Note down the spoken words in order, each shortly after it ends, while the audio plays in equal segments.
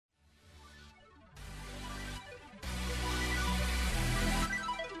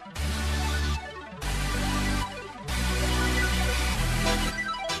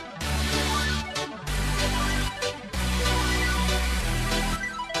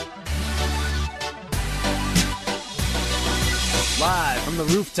Live from the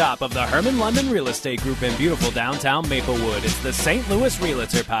rooftop of the Herman London Real Estate Group in beautiful downtown Maplewood, it's the St. Louis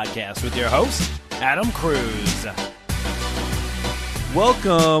Realtor Podcast with your host, Adam Cruz.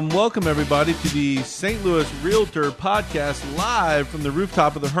 Welcome everybody to the St. Louis Realtor Podcast live from the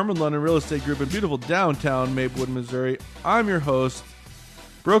rooftop of the Herman London Real Estate Group in beautiful downtown Maplewood, Missouri. I'm your host,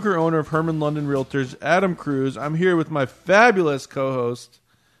 broker-owner of Herman London Realtors, Adam Cruz. I'm here with my fabulous co-host,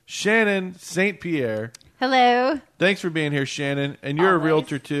 Shannon St. Pierre. Hello. Thanks for being here, Shannon. And you're Always. a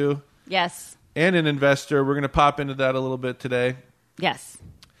realtor, too. Yes. And an investor. We're going to pop into that a little bit today. Yes.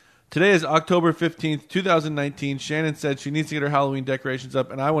 Today is October 15th, 2019. Shannon said she needs to get her Halloween decorations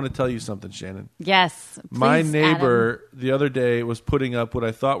up, and I want to tell you something, Shannon. Yes. Please, My neighbor Adam. the other day was putting up what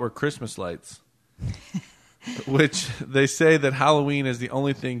I thought were Christmas lights, which they say that Halloween is the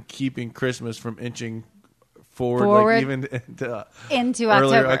only thing keeping Christmas from inching forward. Like even into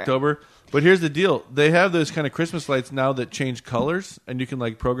earlier October. But here's the deal. They have those kind of Christmas lights now that change colors, and you can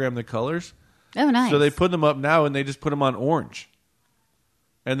like program the colors. Oh, nice. So they put them up now, and they just put them on orange.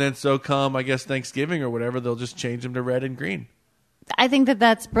 And then so come, I guess, Thanksgiving or whatever, they'll just change them to red and green. I think that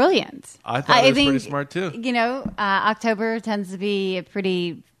that's brilliant. I thought it was pretty smart, too. You know, October tends to be a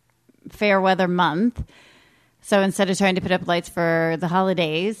pretty fair weather month. So instead of trying to put up lights for the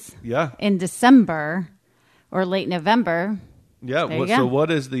holidays in December or late November... Yeah. There you So go. what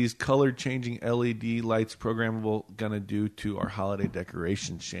is these color-changing LED lights programmable going to do to our holiday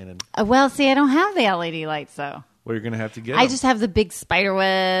decorations, Shannon? Well, see, I don't have the LED lights, though. Well, you're going to have to get I them. just have the big spider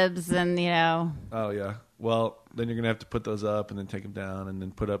webs and, you know... Oh, yeah. Well, then you're going to have to put those up and then take them down and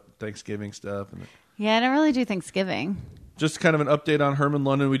then put up Thanksgiving stuff. And Yeah, I don't really do Thanksgiving. just kind of an update on Herman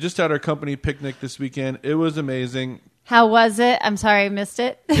London. We just had our company picnic this weekend. It was amazing. How was it? I'm sorry I missed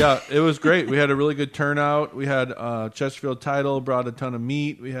it. Yeah, it was great. We had a really good turnout. We had Chesterfield Title brought a ton of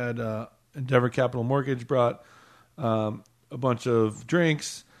meat. We had Endeavor Capital Mortgage brought a bunch of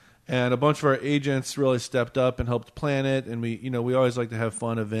drinks, and a bunch of our agents really stepped up and helped plan it. And we always like to have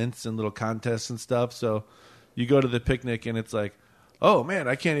fun events and little contests and stuff. So you go to the picnic and it's like, oh man,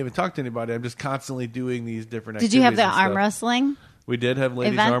 I can't even talk to anybody. I'm just constantly doing these different activities. Did you have the and stuff. arm wrestling? We did have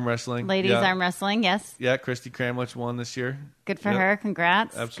ladies event? arm wrestling. Ladies arm wrestling, yes. Yeah, Christy Kramlich won this year. Good for Yep. her.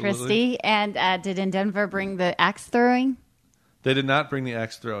 Congrats, Absolutely. Christy. And did Endeavor bring the axe throwing? They did not bring the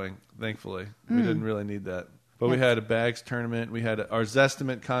axe throwing, thankfully. We didn't really need that. But we had a bags tournament. We had our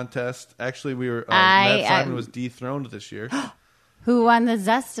Zestimate contest. Actually, we were Matt Simon was dethroned this year. Who won the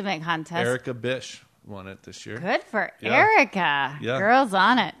Zestimate contest? Erica Bish won it this year. Good for Yeah. Erica. Yeah. Girls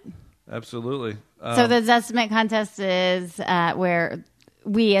on it. Absolutely. So the Zestimate contest is where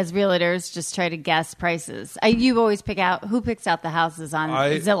we as realtors just try to guess prices. You always pick out who picks out the houses on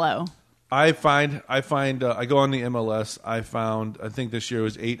Zillow. I go on the MLS. I think this year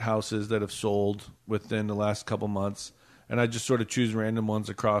was 8 houses that have sold within the last couple months, and I just sort of choose random ones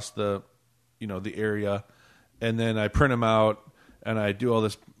across the area, and then I print them out and I do all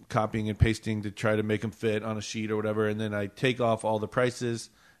this copying and pasting to try to make them fit on a sheet or whatever, and then I take off all the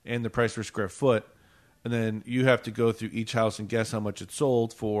prices and the price per square foot, and then you have to go through each house and guess how much it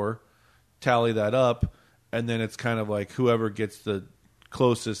sold for, tally that up, and then it's kind of like whoever gets the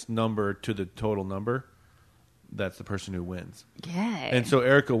closest number to the total number, that's the person who wins. Yeah. And so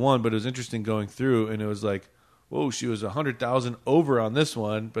Erica won, but it was interesting going through, and it was like, whoa, she was 100,000 over on this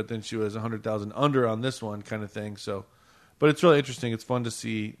one, but then she was 100,000 under on this one, kind of thing. So, but it's really interesting. It's fun to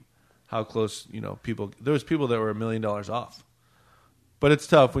see how close people. There was people that were $1 million off, but it's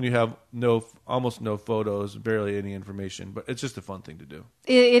tough when you have almost no photos, barely any information. But it's just a fun thing to do.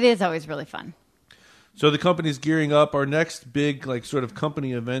 It is always really fun. So the company's gearing up. Our next big sort of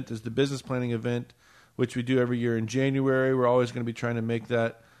company event is the business planning event, which we do every year in January. We're always going to be trying to make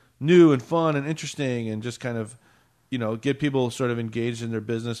that new and fun and interesting and just kind of, get people sort of engaged in their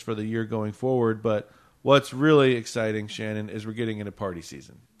business for the year going forward. But what's really exciting, Shannon, is we're getting into party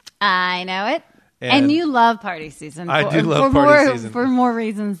season. I know it. And you love party season. I do love party season. For more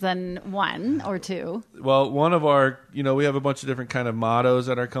reasons than one or two. Well, one of our, we have a bunch of different kind of mottos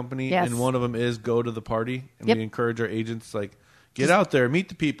at our company. Yes. And one of them is go to the party. And Yep. we encourage our agents, get out there, meet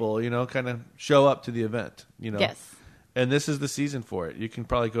the people, kind of show up to the event, Yes. And this is the season for it. You can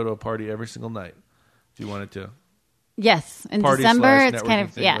probably go to a party every single night if you wanted to. Yes. In Party December, / it's kind of,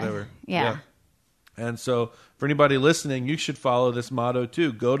 networking thing, whatever. Yeah. And so for anybody listening, you should follow this motto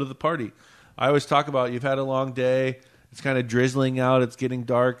too. Go to the party. I always talk about you've had a long day. It's kind of drizzling out. It's getting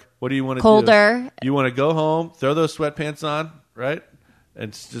dark. What do you want to do? Colder. You want to go home, throw those sweatpants on, right?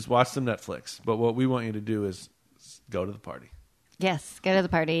 And just watch some Netflix. But what we want you to do is go to the party. Yes. Go to the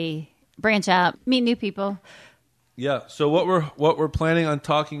party. Branch out. Meet new people. Yeah. So what we're planning on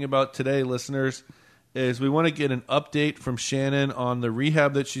talking about today, listeners, is we want to get an update from Shannon on the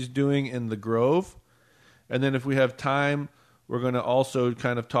rehab that she's doing in the Grove. And then if we have time, we're going to also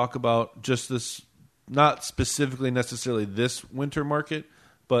kind of talk about just this, not specifically necessarily this winter market,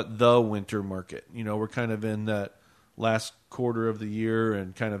 but the winter market. You know, we're kind of in that last quarter of the year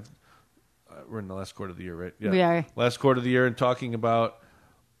and kind of, we're in the last quarter of the year, right? Yeah. We are. Last quarter of the year and talking about,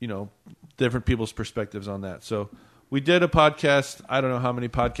 you know, different people's perspectives on that. So we did a podcast, I don't know how many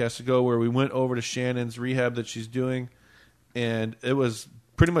podcasts ago, where we went over to Shannon's rehab that she's doing, and it was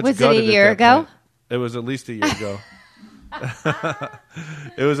pretty much gutted. Was it a year ago? Point. It was at least a year ago.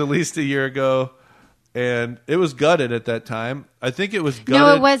 It was at least a year ago, and it was gutted at that time. I think it was gutted.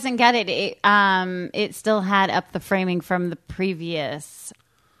 No, it wasn't gutted. It still had up the framing from the previous.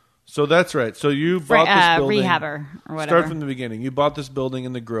 So that's right. So you bought this building. Rehabber or whatever. Start from the beginning. You bought this building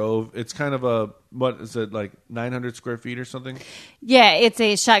in the Grove. It's kind of a, what is it, like 900 square feet or something? Yeah, it's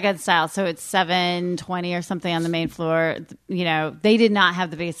a shotgun style. So it's 720 or something on the main floor. You know, they did not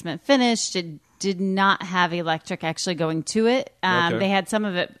have the basement finished. It did not have electric actually going to it. Okay. They had some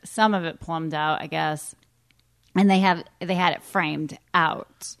of it plumbed out, I guess. And they had it framed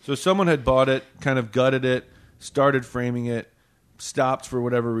out. So someone had bought it, kind of gutted it, started framing it, stopped for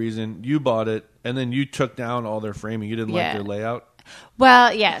whatever reason. You bought it, and then you took down all their framing. You didn't like their layout?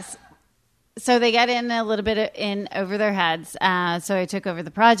 Well, yes. So they got in a little bit in over their heads. So I took over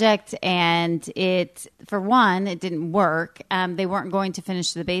the project, and for one, it didn't work. They weren't going to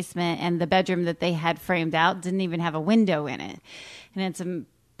finish the basement, and the bedroom that they had framed out didn't even have a window in it. And it's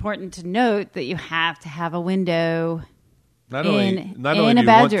important to note that you have to have a window not only in do a you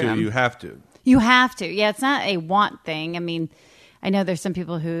bedroom. want to, you have to. You have to. Yeah, it's not a want thing. I mean, I know there's some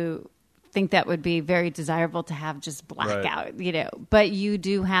people who think that would be very desirable to have just blackout, right. You know, but you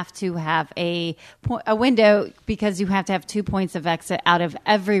do have to have a window because you have to have 2 points of exit out of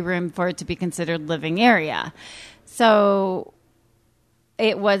every room for it to be considered living area. So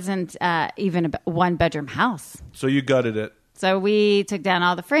it wasn't even a one bedroom house. So you gutted it. So we took down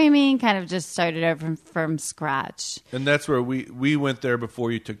all the framing, kind of just started over from scratch. And that's where we went there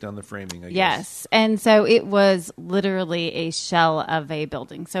before you took down the framing, I guess. Yes. And so it was literally a shell of a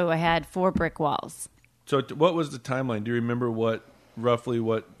building. So I had 4 brick walls. So what was the timeline? Do you remember roughly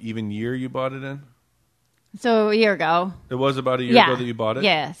what even year you bought it in? So a year ago. It was about a year ago that you bought it?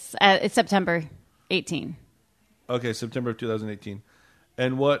 Yes. It's September 18. Okay, September of 2018.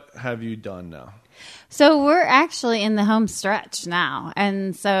 And what have you done now? So we're actually in the home stretch now.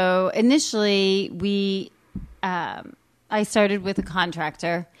 And so initially I started with a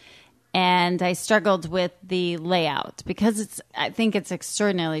contractor, and I struggled with the layout because I think it's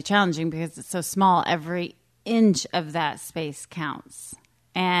extraordinarily challenging because it's so small. Every inch of that space counts.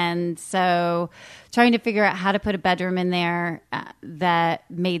 And so trying to figure out how to put a bedroom in there that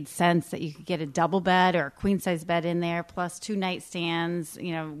made sense, that you could get a double bed or a queen size bed in there, plus 2 nightstands,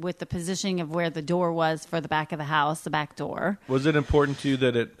 you know, with the positioning of where the door was for the back of the house, the back door. Was it important to you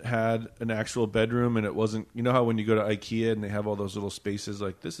that it had an actual bedroom and it wasn't, you know how when you go to IKEA and they have all those little spaces,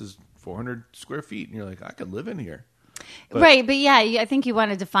 like this is 400 square feet and you're like, I could live in here. Right. But yeah, I think you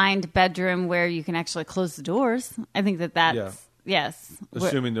wanted to find bedroom where you can actually close the doors. I think that's... Yeah. Yes.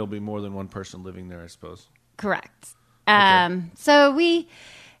 Assuming there'll be more than one person living there, I suppose. Correct. Okay. So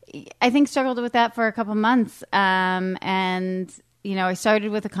I think, struggled with that for a couple months. And, you know, I started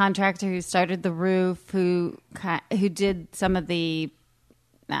with a contractor who started the roof, who did some of the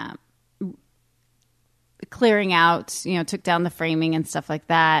clearing out, you know, took down the framing and stuff like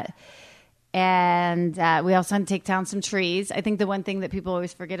that. And we also had to take down some trees. I think the one thing that people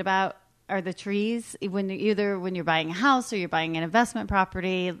always forget about are the trees. When you're buying a house or you're buying an investment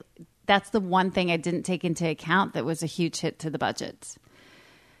property, that's the one thing I didn't take into account that was a huge hit to the budget.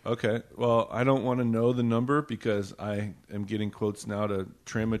 Okay. Well, I don't want to know the number because I am getting quotes now to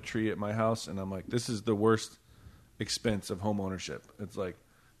trim a tree at my house, and I'm like, this is the worst expense of home ownership. It's like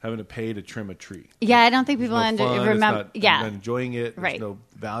having to pay to trim a tree. Yeah, I don't think people remember. Yeah, I'm not enjoying it. Right. There's no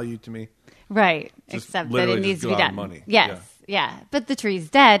value to me. Right. Just except that it needs to be done. Money. Yes. Yeah. But the tree's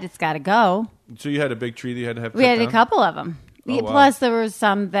dead. It's got to go. So you had a big tree that you had to have cut We had down? a couple of them. Oh, wow. Plus, there were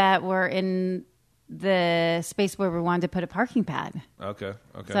some that were in the space where we wanted to put a parking pad. Okay.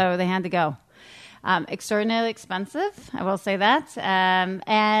 So they had to go. Extraordinarily expensive, I will say that.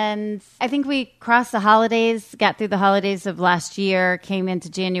 And I think we crossed the holidays, got through the holidays of last year, came into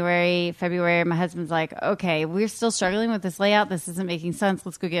January, February. My husband's like, okay, we're still struggling with this layout. This isn't making sense.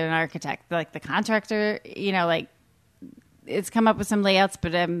 Let's go get an architect. Like the contractor, you know, like it's come up with some layouts,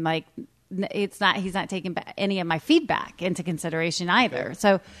 but I'm like, he's not taking any of my feedback into consideration either.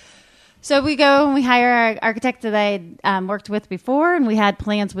 So we go and we hire our architect that I worked with before, and we had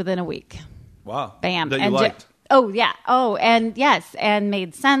plans within a week. Wow. Bam. That you liked. Oh, yeah. Oh, and yes, and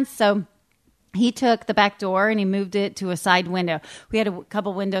made sense. So he took the back door and he moved it to a side window. We had a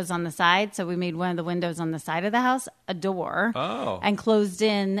couple windows on the side, so we made one of the windows on the side of the house a door. Oh. And closed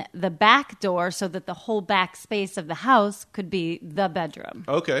in the back door so that the whole back space of the house could be the bedroom.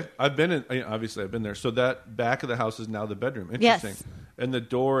 Okay. I've been there. So that back of the house is now the bedroom. Interesting. Yes. And the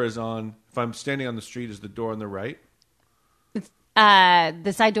door is on, if I'm standing on the street, is the door on the right?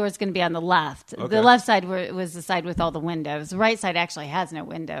 The side door is going to be on the left. Okay. The left side was the side with all the windows. The right side actually has no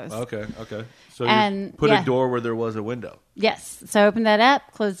windows. Okay. So you put a door where there was a window. Yes. So I opened that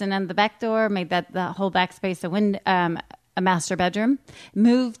up, closed in on the back door, made that the whole back space a master bedroom.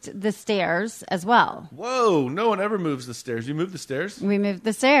 Moved the stairs as well. Whoa! No one ever moves the stairs. You moved the stairs? We moved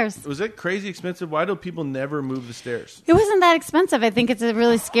the stairs. Was it crazy expensive? Why do people never move the stairs? It wasn't that expensive. I think it's a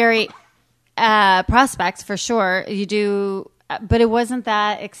really scary prospect for sure. You do. But it wasn't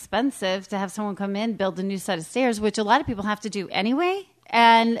that expensive to have someone come in, build a new set of stairs, which a lot of people have to do anyway.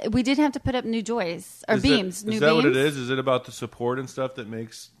 And we did have to put up new joists or beams. Is that what it is? Is it about the support and stuff that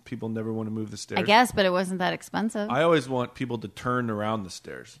makes people never want to move the stairs? I guess, but it wasn't that expensive. I always want people to turn around the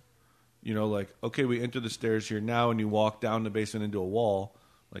stairs. You know, like, okay, we enter the stairs here now, and you walk down the basement into a wall.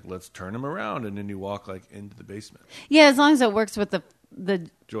 Like, let's turn them around, and then you walk like into the basement. Yeah, as long as it works with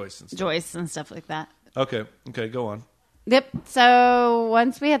the joists and stuff like that. Okay, go on. Yep. So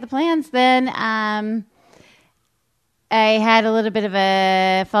once we had the plans, then I had a little bit of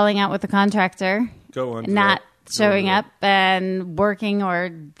a falling out with the contractor. Go on. Not showing up and working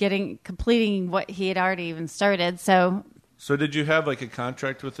or completing what he had already even started. So did you have like a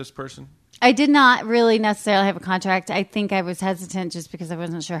contract with this person? I did not really necessarily have a contract. I think I was hesitant just because I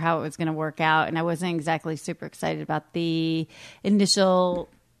wasn't sure how it was going to work out, and I wasn't exactly super excited about the initial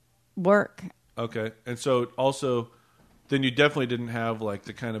work. Okay. And so also, then you definitely didn't have like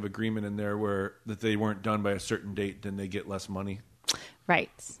the kind of agreement in there where that they weren't done by a certain date, then they get less money. Right.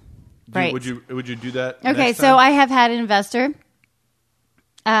 Right. Would you do that? Okay. So I have had an investor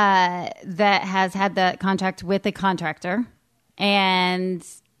that has had the contract with a contractor, and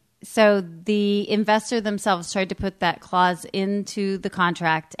so the investor themselves tried to put that clause into the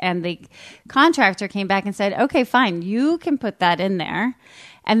contract, and the contractor came back and said, okay, fine, you can put that in there.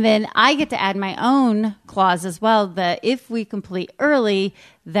 And then I get to add my own clause as well, that if we complete early,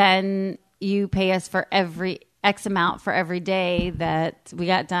 then you pay us for every X amount for every day that we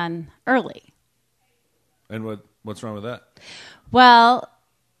got done early. And what's wrong with that? Well,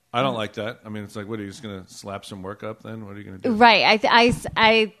 I don't like that. I mean, it's like, what, are you just going to slap some work up then? What are you going to do? Right.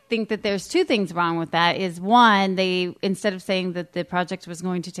 I think that there's two things wrong with that. Is one, they, instead of saying that the project was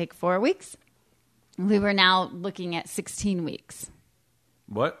going to take 4 weeks, we were now looking at 16 weeks.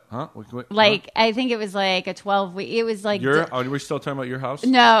 What? Huh? I think it was like a 12-week. It was like... Are we still talking about your house?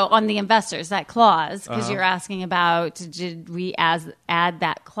 No, on the investors, that clause, because you're asking about, did we add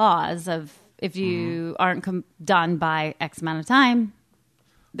that clause of if you aren't done by X amount of time,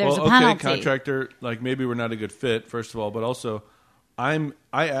 there's a penalty. Okay, contractor, like maybe we're not a good fit, first of all, but also I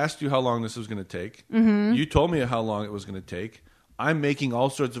asked you how long this was going to take. Mm-hmm. You told me how long it was going to take. I'm making all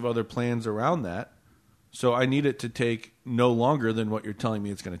sorts of other plans around that. So I need it to take no longer than what you're telling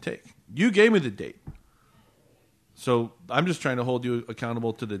me it's going to take. You gave me the date. So I'm just trying to hold you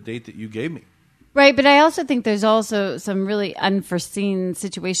accountable to the date that you gave me. Right, but I also think there's also some really unforeseen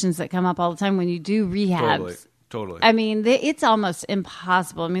situations that come up all the time when you do rehabs. Totally. I mean, it's almost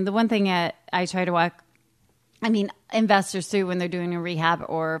impossible. I mean, the one thing I try to walk, investors through when they're doing a rehab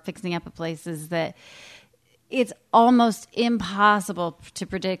or fixing up a place is that it's almost impossible to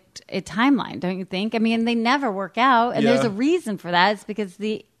predict a timeline, don't you think? I mean, they never work out, and there's a reason for that. It's because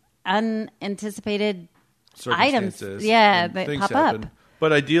the unanticipated items, that pop happen. Up.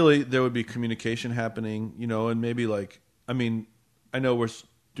 But ideally, there would be communication happening, and maybe I know we're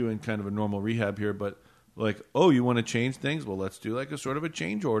doing kind of a normal rehab here, but like, oh, you want to change things? Well, let's do like a sort of a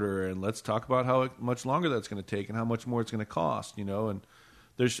change order, and let's talk about how much longer that's going to take and how much more it's going to cost, and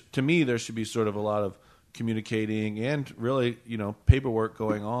to me, there should be sort of a lot of communicating and really, paperwork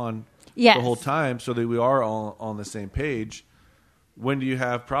going on the whole time so that we are all on the same page. When do you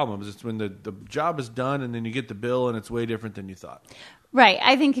have problems? It's when the job is done and then you get the bill and it's way different than you thought. Right.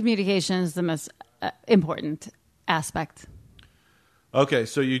 I think communication is the most important aspect. Okay,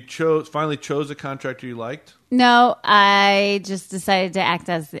 so you finally chose a contractor you liked? No, I just decided to act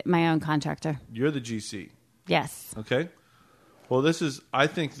as my own contractor. You're the GC? Yes. Okay. Well, I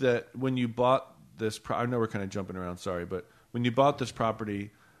think that when you bought this, I know we're kind of jumping around, sorry, but when you bought this property,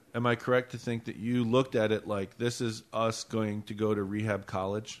 am I correct to think that you looked at it like this is us going to go to rehab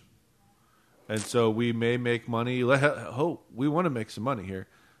college? And so we may make money. We want to make some money here.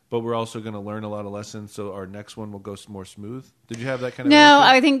 but we're also going to learn a lot of lessons, so our next one will go more smooth. Did you have that kind of? No,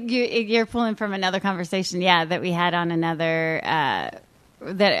 I think you're pulling from another conversation, that we had on another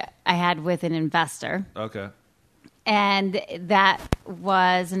that I had with an investor. Okay. And that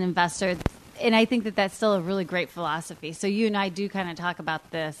was an investor, and I think that that's still a really great philosophy. So you and I do kind of talk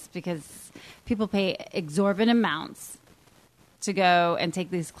about this because people pay exorbitant amounts to go and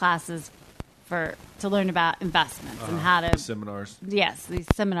take these classes to learn about investments and how to seminars. Yes, these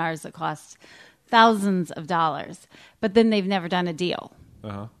seminars that cost thousands of dollars, but then they've never done a deal.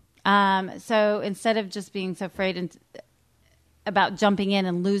 So instead of just being so afraid about jumping in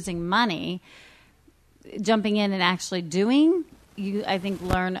and losing money, jumping in and actually doing, I think,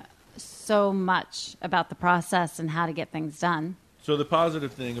 learn so much about the process and how to get things done. So the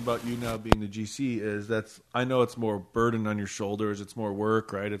positive thing about you now being the GC is I know it's more burden on your shoulders. It's more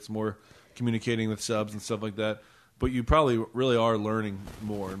work, right? It's more communicating with subs and stuff like that. But you probably really are learning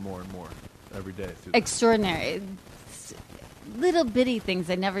more and more and more every day. Extraordinary. Little bitty things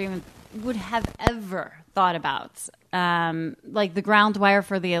I never even would have ever thought about. Like the ground wire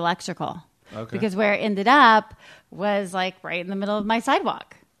for the electrical. Okay. Because where it ended up was like right in the middle of my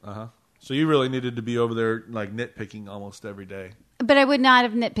sidewalk. So you really needed to be over there like nitpicking almost every day. But I would not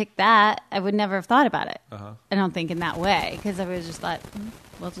have nitpicked that. I would never have thought about it. I don't think in that way, because I would have just thought,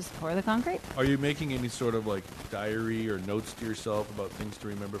 we'll just pour the concrete. Are you making any sort of like diary or notes to yourself about things to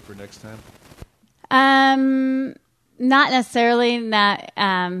remember for next time? Not necessarily.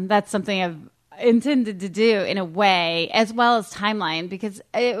 That's something I've intended to do in a way, as well as timeline, because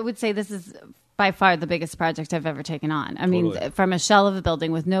I would say this is by far the biggest project I've ever taken on. I mean, from a shell of a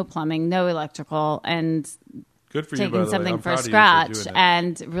building with no plumbing, no electrical, and good for taking something from scratch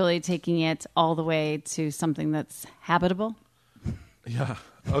and really taking it all the way to something that's habitable. Yeah.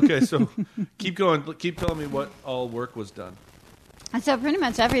 Okay, so keep going. Keep telling me what all work was done. So pretty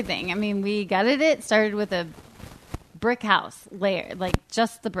much everything. I mean, we gutted it, started with a brick house layer, like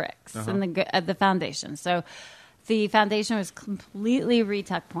just the bricks and the foundation. So the foundation was completely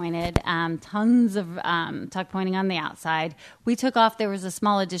re-tuck pointed, tons of tuck pointing on the outside. We took off, there was a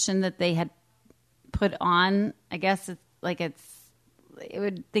small addition that they had put on. I guess it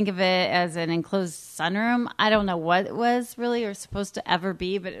would think of it as an enclosed sunroom. I don't know what it was really or supposed to ever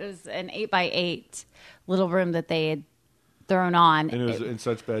be, but it was an 8x8 little room that they had thrown on. And it was in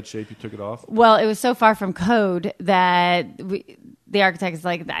such bad shape you took it off? Well, it was so far from code that the architect is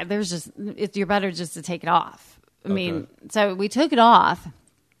like, you're better just to take it off. I mean, so we took it off,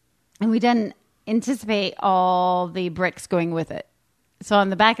 and we didn't anticipate all the bricks going with it. So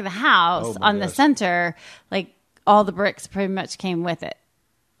on the back of the house, the center, like all the bricks pretty much came with it.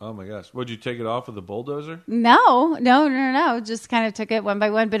 Oh my gosh. Would you take it off with a bulldozer? No. Just kind of took it one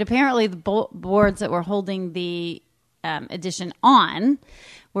by one. But apparently the boards that were holding the addition on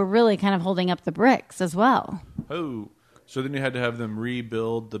were really kind of holding up the bricks as well. Oh, so then you had to have them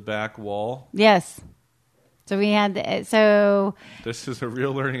rebuild the back wall? Yes. So we had, this is a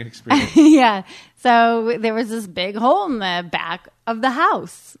real learning experience. Yeah. So there was this big hole in the back of the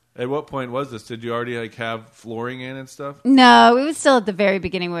house. At what point was this? Did you already have flooring in and stuff? No, it was still at the very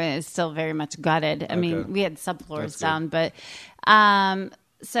beginning when it was still very much gutted. I mean, we had subfloors down, but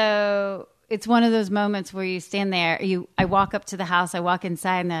so it's one of those moments where you stand there. I walk up to the house. I walk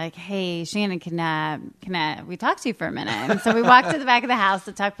inside, and they're like, "Hey, Shannon, can we talk to you for a minute?" And so we walk to the back of the house.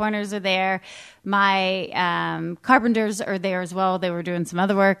 The tuck pointers are there. My carpenters are there as well. They were doing some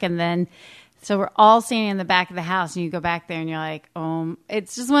other work, and then so we're all standing in the back of the house. And you go back there, and you're like,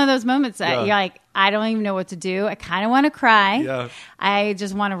 it's just one of those moments that you're like, I don't even know what to do. I kind of want to cry. Yeah. I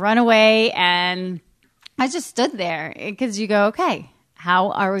just want to run away, and I just stood there because you go, okay.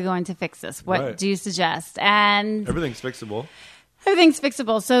 How are we going to fix this? What do you suggest? And everything's fixable.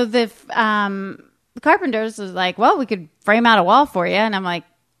 So the carpenters was like, well, we could frame out a wall for you. And I'm like,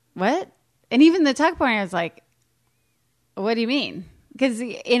 what? And even the tuck pointer was like, what do you mean? Because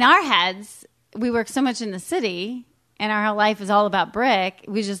in our heads, we work so much in the city and our whole life is all about brick.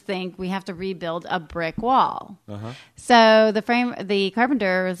 We just think we have to rebuild a brick wall. So the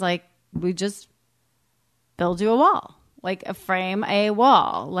carpenter was like, we just build you a wall. Like frame a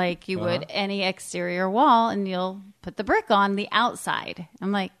wall, like you would any exterior wall, and you'll put the brick on the outside.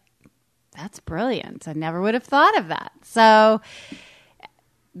 I'm like, that's brilliant. I never would have thought of that. So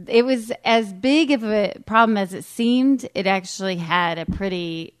it was as big of a problem as it seemed. It actually had a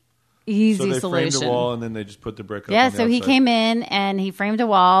pretty easy solution. So they framed a wall, and then they just put the brick up. Yeah, on the so outside. he came in, and he framed a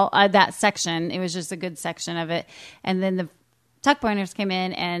wall, that section. It was just a good section of it. And then the tuck pointers came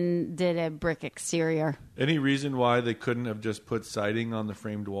in and did a brick exterior. Any reason why they couldn't have just put siding on the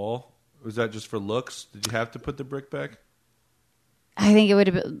framed wall? Was that just for looks? Did you have to put the brick back? I think it would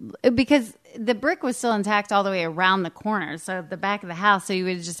have been, because the brick was still intact all the way around the corner. So the back of the house, so you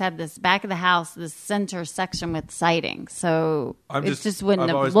would have just had this back of the house, this center section with siding. So it just wouldn't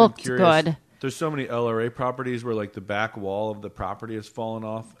have looked good. There's so many LRA properties where like the back wall of the property has fallen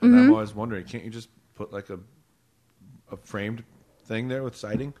off. And I'm always wondering, can't you just put like a framed thing there with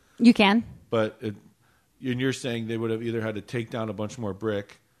siding? You can. But and you're saying they would have either had to take down a bunch more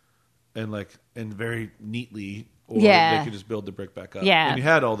brick and very neatly, or they could just build the brick back up. Yeah. And you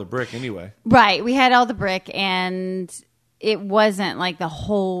had all the brick anyway. Right. We had all the brick, and it wasn't like the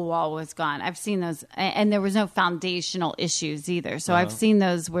whole wall was gone. I've seen those, and there was no foundational issues either. So I've seen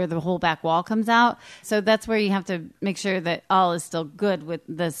those where the whole back wall comes out. So that's where you have to make sure that all is still good with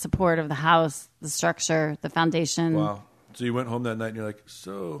the support of the house, the structure, the foundation. Wow. So you went home that night and you're like,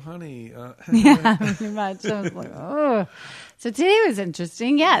 so honey. Yeah, pretty much. I was like, oh. So today was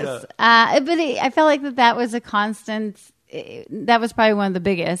interesting, yes. Yeah. But I felt like that was a constant, that was probably one of the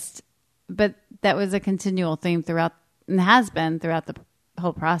biggest, but that was a continual theme throughout, and has been throughout the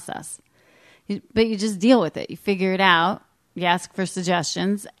whole process. But you just deal with it. You figure it out. You ask for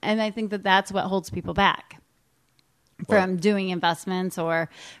suggestions. And I think that that's what holds people back from doing investments or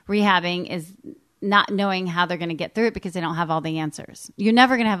rehabbing, is not knowing how they're going to get through it because they don't have all the answers. You're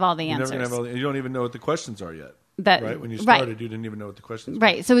never going to have all the answers. You don't even know what the questions are yet. Right? When you started, you didn't even know what the questions were.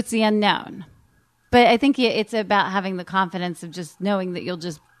 Right. So it's the unknown. But I think it's about having the confidence of just knowing that you'll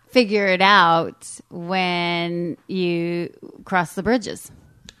just figure it out when you cross the bridges.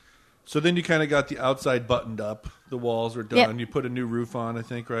 So then you kind of got the outside buttoned up. The walls were done. Yep. You put a new roof on, I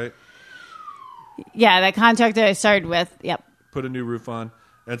think, right? Yeah, that contractor I started with. Yep. Put a new roof on.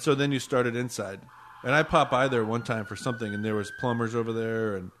 And so then you started inside. And I popped by there one time for something, and there was plumbers over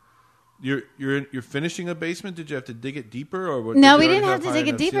there. And you're finishing a basement. Did you have to dig it deeper, or what? No, we didn't have to dig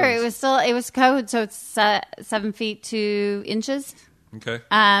it deeper. Ceilings? It was code, so it's 7 feet 2 inches. Okay.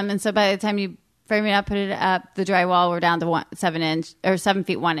 And so by the time you frame it up, put it up, the drywall, we're down to 7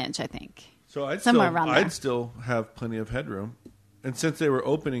 feet 1 inch, I think. So I'd still have plenty of headroom. And since they were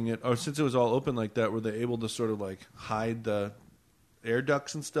opening it, or since it was all open like that, were they able to sort of like hide the air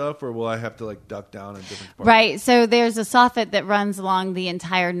ducts and stuff, or will I have to like duck down in different parts? Right. So there's a soffit that runs along the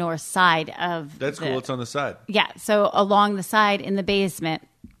entire north side of. That's cool. It's on the side. Yeah. So along the side in the basement.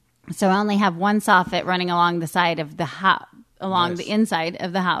 So I only have one soffit running along the side of the house, along the inside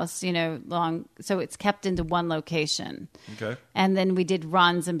of the house. So it's kept into one location. Okay. And then we did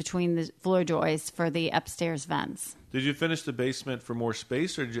runs in between the floor joists for the upstairs vents. Did you finish the basement for more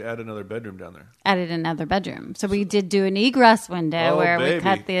space, or did you add another bedroom down there? Added another bedroom. So we did do an egress window where we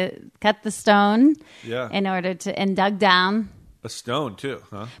cut the stone in order to, and dug down. A stone too,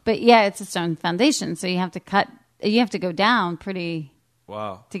 huh? But yeah, it's a stone foundation. So you have to go down pretty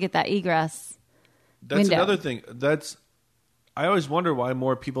to get that egress window. Another thing. I always wonder why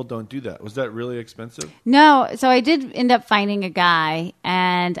more people don't do that. Was that really expensive? No. So I did end up finding a guy,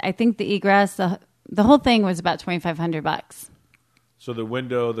 and I think the egress, the whole thing was about $2,500. So the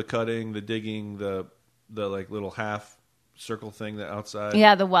window, the cutting, the digging, the like little half circle thing, the outside.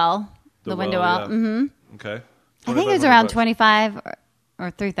 Yeah, the window well. Yeah. Mm-hmm. Okay. I think it was around $25,000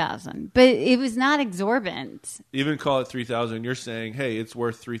 or $3,000, but it was not exorbitant. Even call it $3,000. You're saying, hey, it's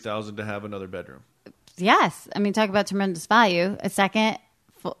worth $3,000 to have another bedroom. Yes, I mean, talk about tremendous value. A second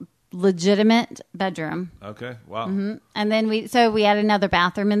legitimate bedroom. Okay, wow. Mm-hmm. And then we had another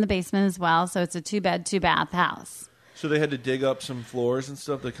bathroom in the basement as well. So it's a 2-bed, 2-bath house. So they had to dig up some floors and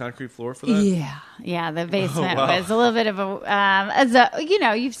stuff, the concrete floor for that? Yeah. The basement was a little bit of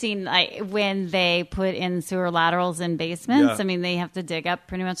a, you've seen like when they put in sewer laterals in basements. Yeah. I mean, they have to dig up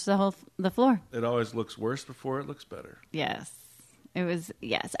pretty much the floor. It always looks worse before it looks better. Yes. It was,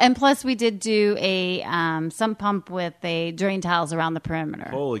 yes. And plus we did do a sump pump with a drain tiles around the perimeter.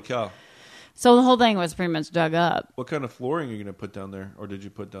 Holy cow. So the whole thing was pretty much dug up. What kind of flooring are you going to put down there, or did you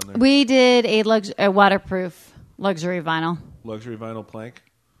put down there? We did a waterproof luxury vinyl. Luxury vinyl plank?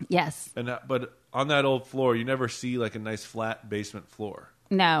 Yes. But on that old floor, you never see like a nice flat basement floor.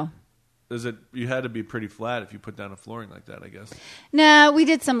 No. You had to be pretty flat if you put down a flooring like that, I guess. No, we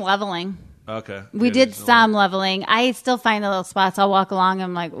did some leveling. Okay. We did some leveling. I still find the little spots. I'll walk along and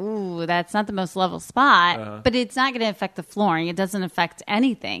I'm like, ooh, that's not the most level spot. But it's not going to affect the flooring. It doesn't affect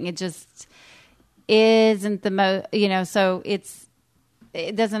anything. It just isn't the most, so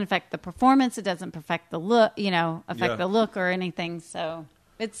it doesn't affect the performance. It doesn't affect the look, the look or anything. So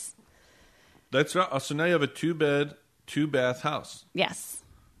it's. That's right. So now you have a 2-bed, 2-bath house. Yes.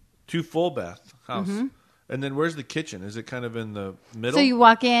 2 full bath house. Mm-hmm. And then where's the kitchen? Is it kind of in the middle? So you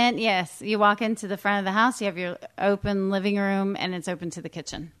walk in, yes. You walk into the front of the house. You have your open living room, and it's open to the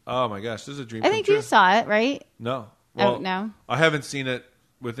kitchen. Oh, my gosh. This is a dream I think you saw it, right? No. Well, oh, no? I haven't seen it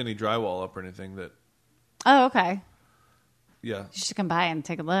with any drywall up or anything that... Oh, okay. Yeah. You should come by and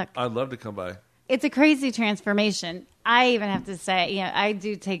take a look. I'd love to come by. It's a crazy transformation. I even have to say, I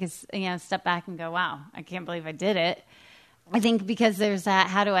do take a step back and go, wow, I can't believe I did it. I think because there's that,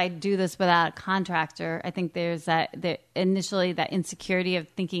 how do I do this without a contractor? I think there's initially that insecurity of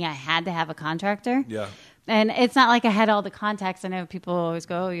thinking I had to have a contractor. Yeah. And it's not like I had all the contacts. I know people always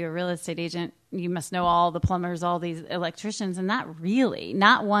go, oh, you're a real estate agent. You must know all the plumbers, all these electricians. And not really.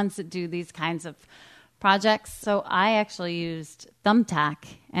 Not ones that do these kinds of projects. So I actually used Thumbtack.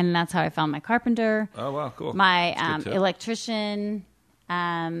 And that's how I found my carpenter. Oh, wow. Cool. My electrician.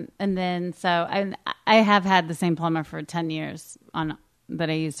 And then so I have had the same plumber for 10 years that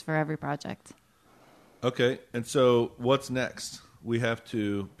I use for every project. Okay. And so what's next? We have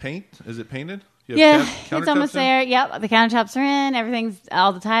to paint. Is it painted? Yeah, it's almost there. Yep, the countertops are in.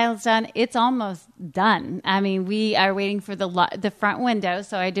 All the tiles done. It's almost done. I mean, we are waiting for the front window.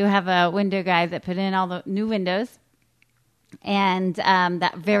 So I do have a window guy that put in all the new windows. And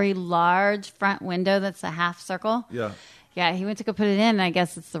that very large front window that's a half circle. Yeah. Yeah, he went to go put it in, and I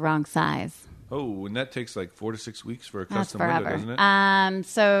guess it's the wrong size. Oh, and that takes like 4 to 6 weeks for a custom forever. window, doesn't it?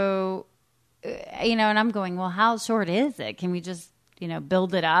 So, and I'm going, well, how short is it? Can we just,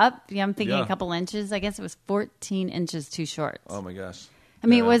 build it up? I'm thinking a couple inches. I guess it was 14 inches too short. Oh, my gosh. I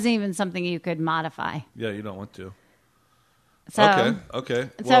mean, it wasn't even something you could modify. Yeah, you don't want to. So, okay.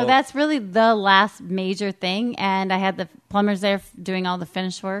 So that's really the last major thing. And I had the plumbers there doing all the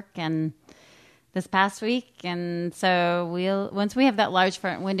finish work and this past week. And so once we have that large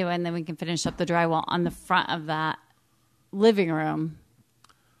front window in, then we can finish up the drywall on the front of that living room.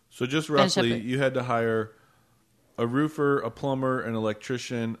 So just roughly, you had to hire a roofer, a plumber, an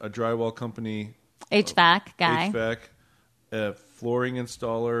electrician, a drywall company, HVAC guy, a flooring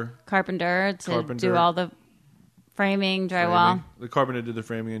installer, carpenter to do all the framing, drywall. The carpenter did the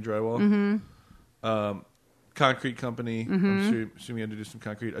framing and drywall. Mm-hmm. Concrete company. Mm-hmm. I'm assuming you had to do some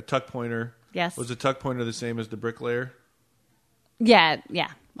concrete. A tuck pointer. Yes. Was the tuck pointer the same as the bricklayer? Yeah.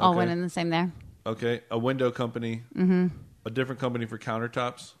 All went in the same there. Okay. A window company. Mm-hmm. A different company for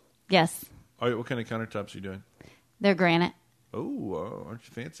countertops. Yes. All right, what kind of countertops are you doing? They're granite. Oh, aren't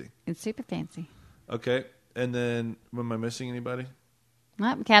you fancy? It's super fancy. Okay. And then, am I missing anybody?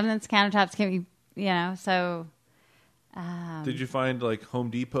 Well, cabinets, countertops can be, so. Did you find like Home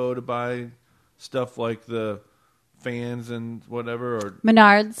Depot to buy stuff like the fans and whatever? Or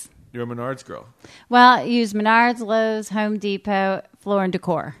Menards. You're a Menards girl. Well, use Menards, Lowe's, Home Depot, Floor and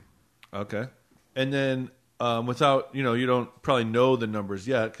Decor. Okay. And then without, you don't probably know the numbers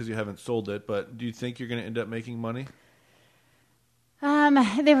yet because you haven't sold it, but do you think you're going to end up making money?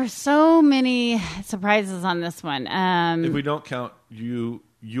 There were so many surprises on this one. If we don't count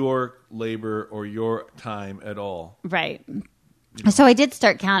your labor or your time at all. Right. So I did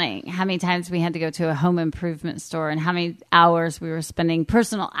start counting how many times we had to go to a home improvement store and how many hours we were spending,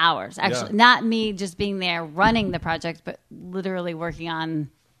 personal hours. Actually, not me just being there running the project, but literally working on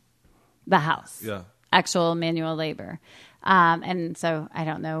the house. Yeah. Actual manual labor. And so I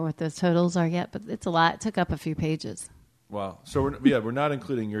don't know what those totals are yet, but it's a lot. It took up a few pages. Wow. So we're not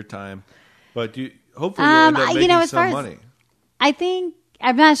including your time, but hopefully you'll end up making some money. I think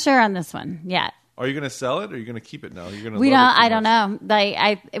I'm not sure on this one yet. Are you going to sell it or are you going to keep it now? You're going to We don't. I don't know.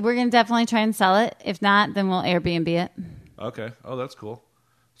 We're going to definitely try and sell it. If not, then we'll Airbnb it. Okay. Oh, that's cool.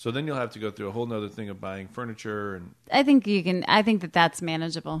 So then you'll have to go through a whole nother thing of buying furniture and. I think you can. I think that's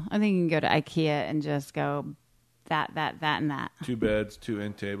manageable. I think you can go to IKEA and just go that, and that. 2 beds, 2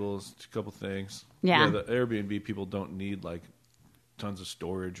 end tables, a couple things. Yeah. The Airbnb people don't need like tons of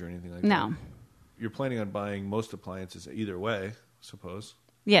storage or anything like that. No. You're planning on buying most appliances either way, I suppose.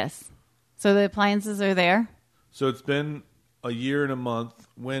 Yes. So the appliances are there. So it's been a year and a month.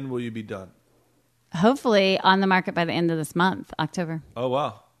 When will you be done? Hopefully on the market by the end of this month, October. Oh,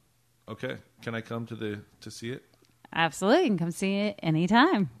 wow. Okay. Can I come to see it? Absolutely. You can come see it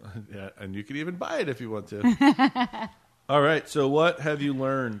anytime. Yeah, and you can even buy it if you want to. All right. So what have you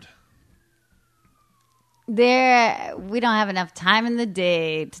learned? We don't have enough time in the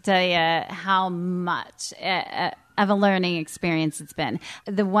day to tell you how much of a learning experience it's been.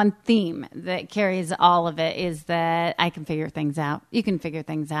 The one theme that carries all of it is that I can figure things out. You can figure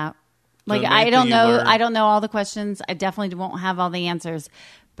things out. Like I don't know all the questions. I definitely won't have all the answers,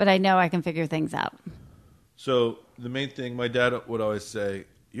 but I know I can figure things out. So the main thing, my dad would always say,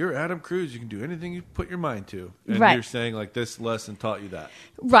 you're Adam Cruz. You can do anything you put your mind to. And you're saying like this lesson taught you that.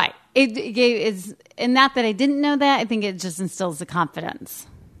 Right. And not that I didn't know that. I think it just instills the confidence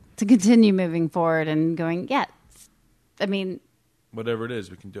to continue moving forward and going, whatever it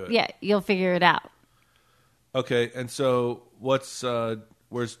is, we can do it. Yeah, you'll figure it out. Okay, and so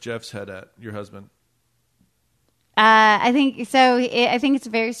where's Jeff's head at, your husband? I think so. I think it's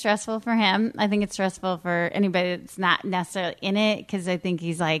very stressful for him. I think it's stressful for anybody that's not necessarily in it, because I think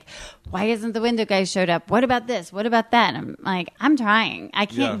he's like, why isn't the window guy showed up? What about this? What about that? And I'm like, I'm trying. I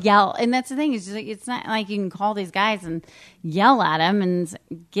can't yell. And that's the thing. It's not like you can call these guys and yell at them and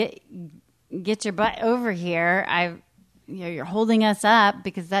get your butt over here. You're holding us up,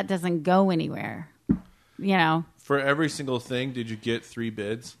 because that doesn't go anywhere. For every single thing, did you get 3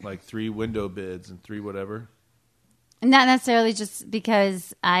 bids, like 3 window bids and 3 whatever? Not necessarily, just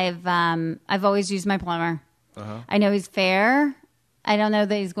because I've always used my plumber. Uh-huh. I know he's fair. I don't know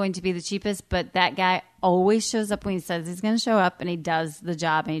that he's going to be the cheapest, but that guy always shows up when he says he's going to show up, and he does the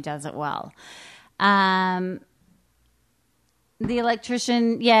job, and he does it well. The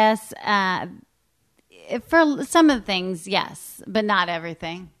electrician, yes. For some of the things, yes, but not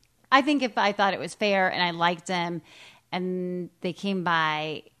everything. I think if I thought it was fair and I liked him and they came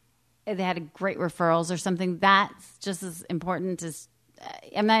by, they had great referrals or something, that's just as important as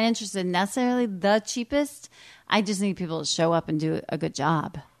I'm not interested in necessarily the cheapest. I just need people to show up and do a good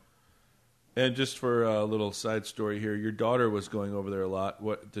job. And just for a little side story here, your daughter was going over there a lot.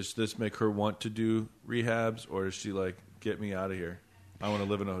 What does this make her want to do rehabs, or is she like, get me out of here? I want to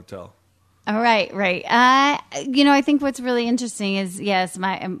live in a hotel. All right. I think what's really interesting is, yes,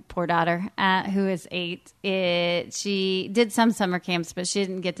 my poor daughter, who is 8, she did some summer camps, but she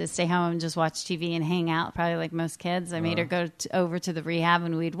didn't get to stay home and just watch TV and hang out, probably like most kids. I made her go over to the rehab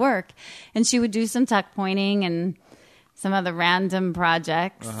when we'd work, and she would do some tuck pointing and some other random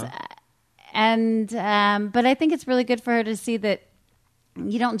projects. But I think it's really good for her to see that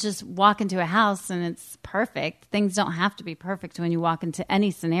you don't just walk into a house and it's perfect. Things don't have to be perfect when you walk into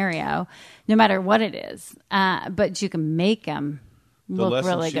any scenario, no matter what it is. But you can make them look really good.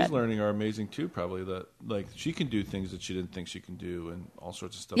 The lessons she's learning are amazing too, probably. That like she can do things that she didn't think she can do and all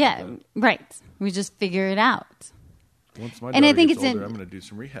sorts of stuff like that. Right. We just figure it out. Once my daughter gets older, I'm going to do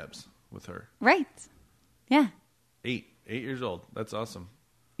some rehabs with her. Right. Yeah. 8 years old. That's awesome.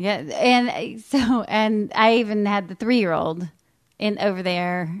 Yeah. And I even had the 3-year-old over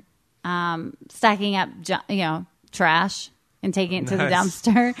there, stacking up, trash and taking it to the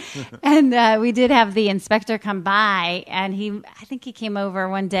dumpster. And we did have the inspector come by, and I think he came over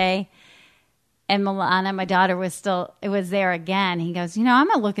one day, and Milana, my daughter, was there again. He goes, I'm going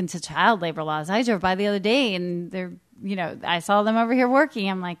to look into child labor laws. I drove by the other day, and they're, I saw them over here working.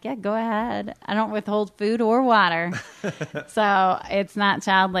 I'm like, yeah, go ahead. I don't withhold food or water. So it's not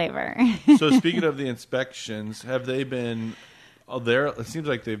child labor. So speaking of the inspections, have they been... Oh, there. It seems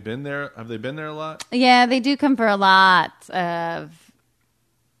like they've been there. Have they been there a lot? Yeah, they do come for a lot of,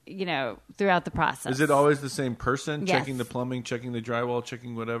 throughout the process. Is it always the same person Yes. checking the plumbing, checking the drywall,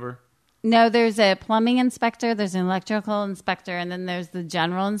 checking whatever? No, there's a plumbing inspector, there's an electrical inspector, and then there's the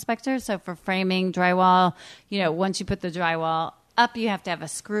general inspector. So for framing, drywall, once you put the drywall up, you have to have a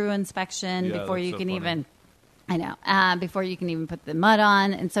screw inspection before you can even, before you can even put the mud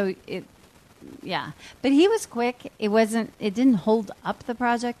on. And so yeah, but he was quick. It didn't hold up the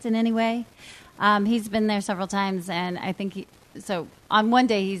project in any way. He's been there several times, and I think so on one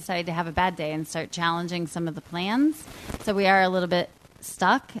day he decided to have a bad day and start challenging some of the plans. So we are a little bit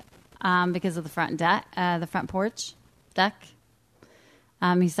stuck because of the front deck, the front porch deck.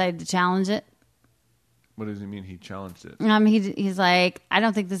 He decided to challenge it. What does he mean? He challenged it. He's like, I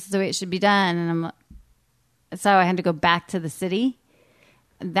don't think this is the way it should be done, and so I had to go back to the city.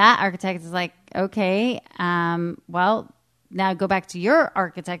 That architect is like, okay, well, now go back to your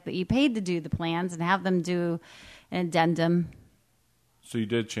architect that you paid to do the plans and have them do an addendum. So you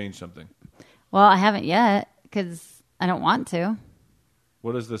did change something? Well, I haven't yet because I don't want to.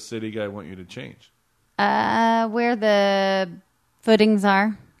 What does the city guy want you to change? Where the footings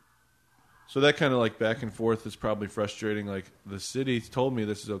are. So that kind of like back and forth is probably frustrating. Like the city told me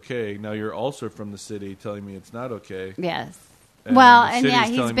this is okay. Now you're also from the city telling me it's not okay. Yes. And well, and yeah,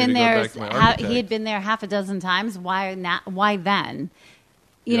 he's been there. He had been there half a dozen times. Why not? Why then?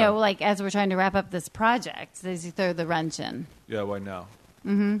 You know, like as we're trying to wrap up this project, does he throw the wrench in? Yeah, why now?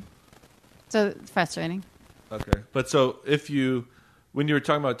 Mm-hmm. So it's frustrating. Okay, but so when you were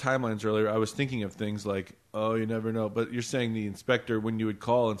talking about timelines earlier, I was thinking of things like, oh, you never know. But you're saying the inspector, when you would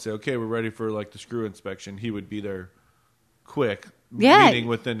call and say, okay, we're ready for like the screw inspection, he would be there quick. Yeah. Meaning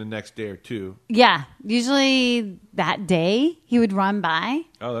within the next day or two. Yeah. Usually that day he would run by.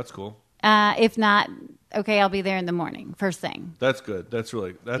 Oh, that's cool. If not, okay, I'll be there in the morning, first thing. That's good. That's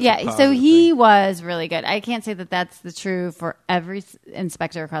so he was really good. I can't say that that's the true for every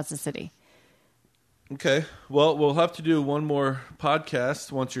inspector across the city. Okay. Well, we'll have to do one more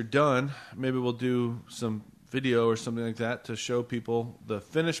podcast once you're done. Maybe we'll do some video or something like that to show people the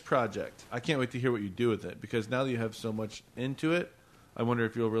finished project. I can't wait to hear what you do with it, because now that you have so much into it, I wonder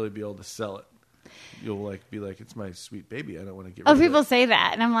if you'll really be able to sell it. You'll be like, it's my sweet baby. I don't want to get rid of it. People say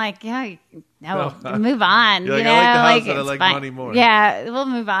that, and I'm like, yeah, no, move on. You're like, I like the house, and I like fine. money more. Yeah, we'll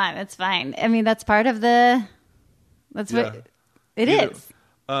move on. It's fine. I mean, that's part of the. That's what it is.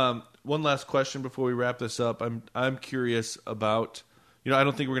 One last question before we wrap this up. I'm curious about. I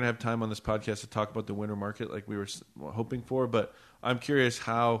don't think we're going to have time on this podcast to talk about the winter market like we were hoping for, but I'm curious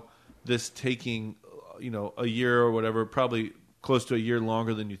how this taking, a year or whatever, probably close to a year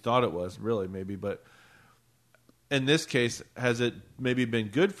longer than you thought it was, really, maybe. But in this case, has it maybe been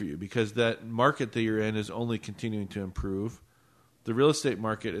good for you? Because that market that you're in is only continuing to improve. The real estate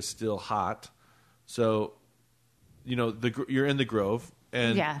market is still hot. So, you're in the Grove.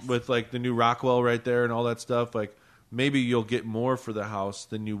 And with the new Rockwell right there and all that stuff, maybe you'll get more for the house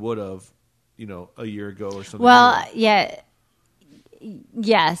than you would have, a year ago or something. Well,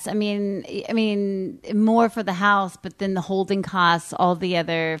 yes. I mean, more for the house, but then the holding costs, all the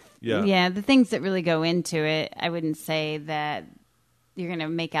other, the things that really go into it. I wouldn't say that you're going to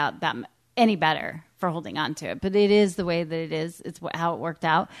make out that any better for holding on to it, but it is the way that it is. It's how it worked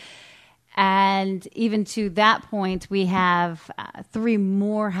out. And even to that point, we have 3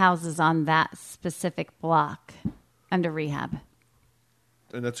 more houses on that specific block under rehab.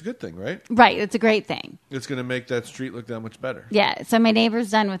 And that's a good thing, right? Right. It's a great thing. It's going to make that street look that much better. Yeah. So my neighbor's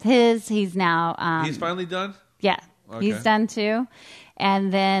done with his. He's now... he's finally done? Yeah. Okay. He's done too.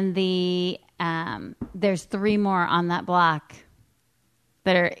 And then there's 3 more on that block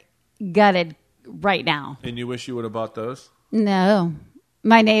that are gutted right now. And you wish you would have bought those? No.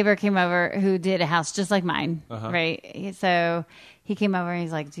 My neighbor came over who did a house just like mine, right? So he came over and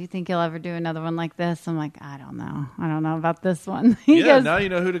he's like, do you think you'll ever do another one like this? I'm like, I don't know. I don't know about this one. He goes, now you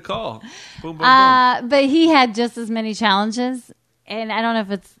know who to call. Boom, boom, boom. But he had just as many challenges. And I don't know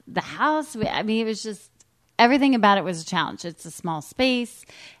if it's the house. It was just, everything about it was a challenge. It's a small space.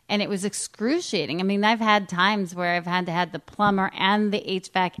 And it was excruciating. I mean, I've had times where I've had to have the plumber and the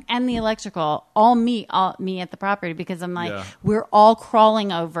HVAC and the electrical all meet at the property, because I'm like, we're all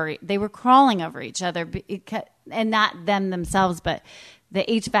crawling over. They were crawling over each other, and not them themselves, but the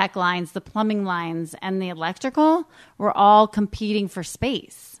HVAC lines, the plumbing lines, and the electrical were all competing for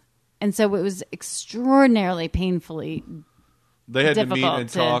space. And so it was extraordinarily painfully They had to meet and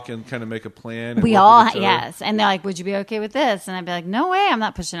talk and kind of make a plan. We all, yes. And they're like, would you be okay with this? And I'd be like, no way. I'm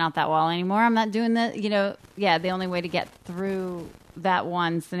not pushing out that wall anymore. I'm not doing that. The only way to get through that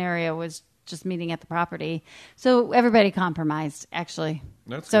one scenario was just meeting at the property. So everybody compromised, actually.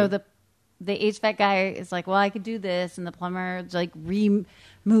 That's so good. The HVAC guy is like, well, I could do this. And the plumber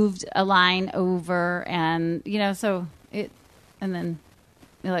removed a line over, and, and then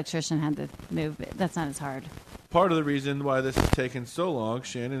the electrician had to move it. That's not as hard. Part of the reason why this has taken so long,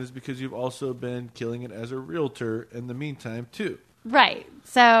 Shannon, is because you've also been killing it as a realtor in the meantime, too. Right.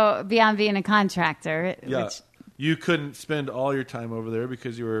 So beyond being a contractor. You couldn't spend all your time over there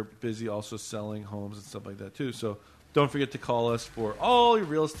because you were busy also selling homes and stuff like that, too. So don't forget to call us for all your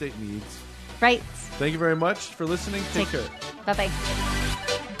real estate needs. Right. Thank you very much for listening. Take care. Bye-bye.